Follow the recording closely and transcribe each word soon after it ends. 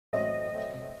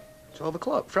12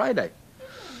 o'clock, Friday.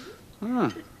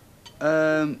 Ah.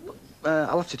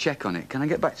 I'll have to check on it. Can I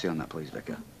get back to you on that, please,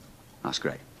 Vicar? That's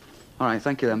great. All right,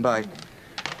 thank you then, bye.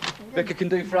 Vicar can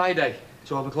do Friday,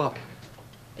 12 o'clock.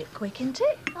 Bit quick, isn't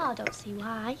it? Oh, I don't see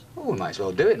why. Oh, we might as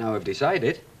well do it now we've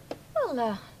decided.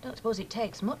 Well, don't suppose it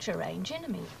takes much arranging. I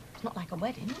mean, it's not like a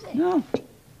wedding, is it? No.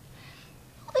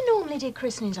 Well, they normally did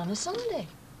christenings on a Sunday.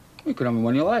 You could have them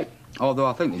when you like. Although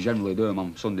I think they generally do them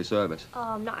on Sunday service. Oh,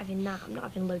 I'm not having that. I'm not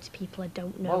having loads of people I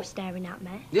don't know staring at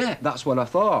me. Yeah, that's what I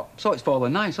thought. So it's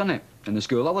falling nice, hasn't it? In the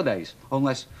school holidays.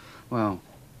 Unless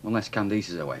Candice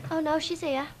is away. Oh, no, she's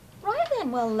here. Right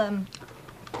then, well,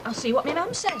 I'll see what my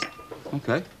mum says.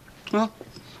 OK. Well.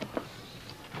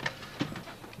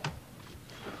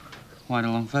 Why the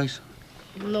long face?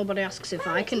 Nobody asks if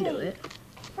I can do it.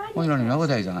 Well, you're on your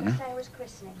holidays, aren't you?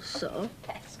 So?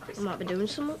 I might be doing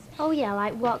something. Oh, yeah,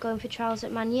 like what, going for trials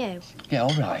at Man U? Yeah,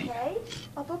 all right.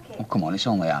 Oh, come on, it's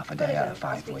only half a day out of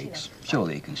 5 weeks.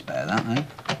 Surely you can spare that,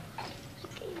 eh?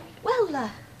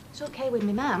 Well, it's OK with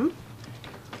me, ma'am.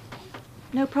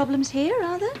 No problems here,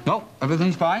 are there? No,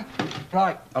 everything's fine.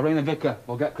 Right, I'll ring the vicar.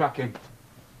 We'll get cracking.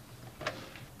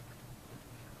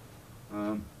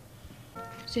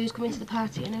 So who's coming to the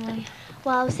party, anyway?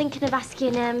 Well, I was thinking of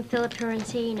asking Philippa and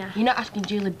Tina. You're not asking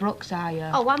Julie Brooks, are you?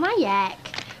 Oh, am I yet?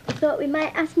 We thought we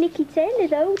might ask Nikki Taylor,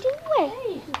 though, didn't we?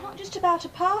 Hey, it's not just about a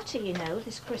party, you know,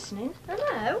 this christening. I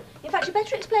know. In fact, you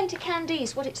better explain to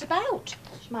Candice what it's about.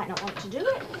 She might not want to do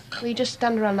it. Well, you just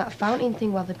stand around that fountain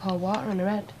thing while they pour water on her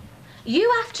head.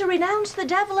 You have to renounce the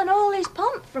devil and all his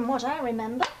pomp, from what I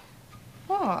remember.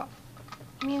 What?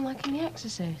 You mean like in The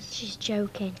Exorcist? She's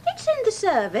joking. It's in the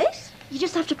service. You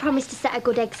just have to promise to set a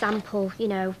good example, you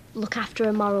know, look after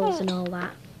her morals and all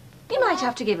that. You might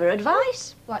have to give her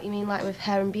advice. What, you mean like with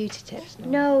hair and beauty tips?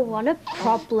 No, on her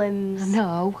problems.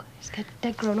 No. It's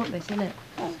dead grown up, this, isn't it?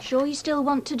 Sure you still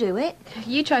want to do it?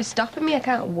 You try stopping me, I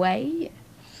can't wait.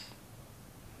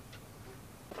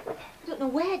 I don't know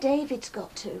where David's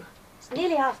got to. It's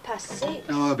nearly 6:30.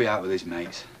 Oh, I'll be out with his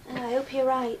mates. I hope you're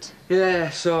right. Yeah,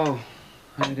 so,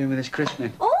 how are you doing with this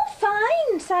christening? Oh,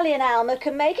 fine. Sally and Alma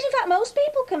can make it. In fact, most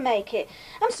people can make it.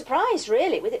 I'm surprised,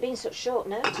 really, with it being such short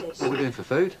notice. What are we doing for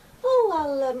food? Oh,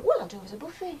 I'll do as a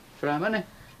buffet. For how many?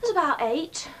 There's about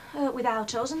 8,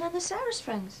 without us, and then there's Sarah's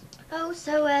friends. Oh,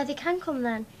 so they can come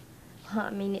then? Well, I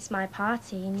mean, it's my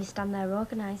party and you stand there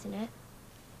organising it.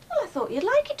 Well, I thought you'd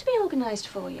like it to be organised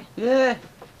for you. Yeah.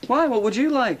 Why? What would you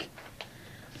like?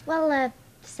 Well, the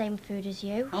same food as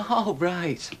you. Oh,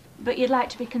 right. But you'd like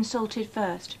to be consulted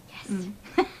first?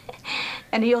 Yes.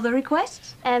 Any other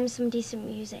requests? Some decent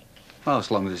music. Well, as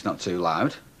long as it's not too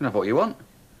loud. You can have what you want.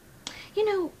 You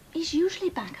know, he's usually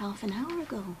back half an hour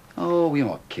ago. Oh, you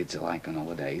know what kids are like on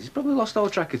holidays. He's probably lost all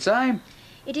track of time.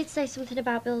 He did say something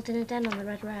about building a den on the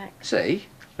Red Wreck. See?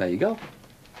 There you go.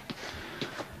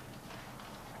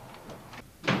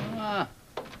 Ah.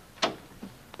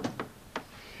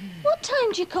 What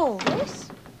time do you call this?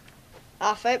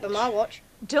 8:30 by my watch.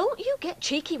 Don't you get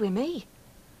cheeky with me.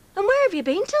 And where have you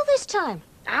been till this time?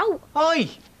 Ow! Oi!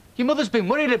 Your mother's been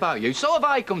worried about you, so have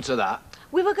I come to that.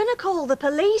 We were going to call the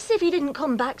police if you didn't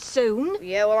come back soon.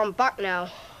 Yeah, well, I'm back now.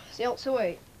 See you to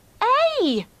wait.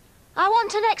 Hey! I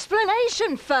want an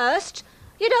explanation first.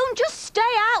 You don't just stay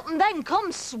out and then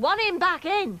come swanning back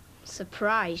in.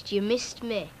 Surprised you missed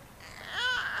me.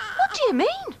 What do you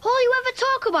mean? All you ever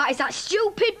talk about is that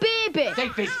stupid baby.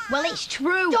 David! Well, it's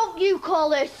true. Don't you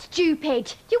call her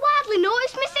stupid. You hardly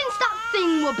noticed me since that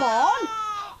thing were born.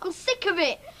 I'm sick of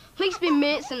it. At least my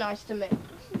mates are nice to me.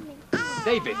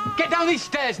 David, get down these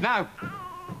stairs now!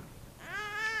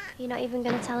 You're not even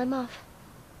going to tell him off?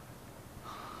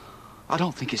 I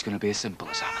don't think it's going to be as simple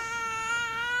as that.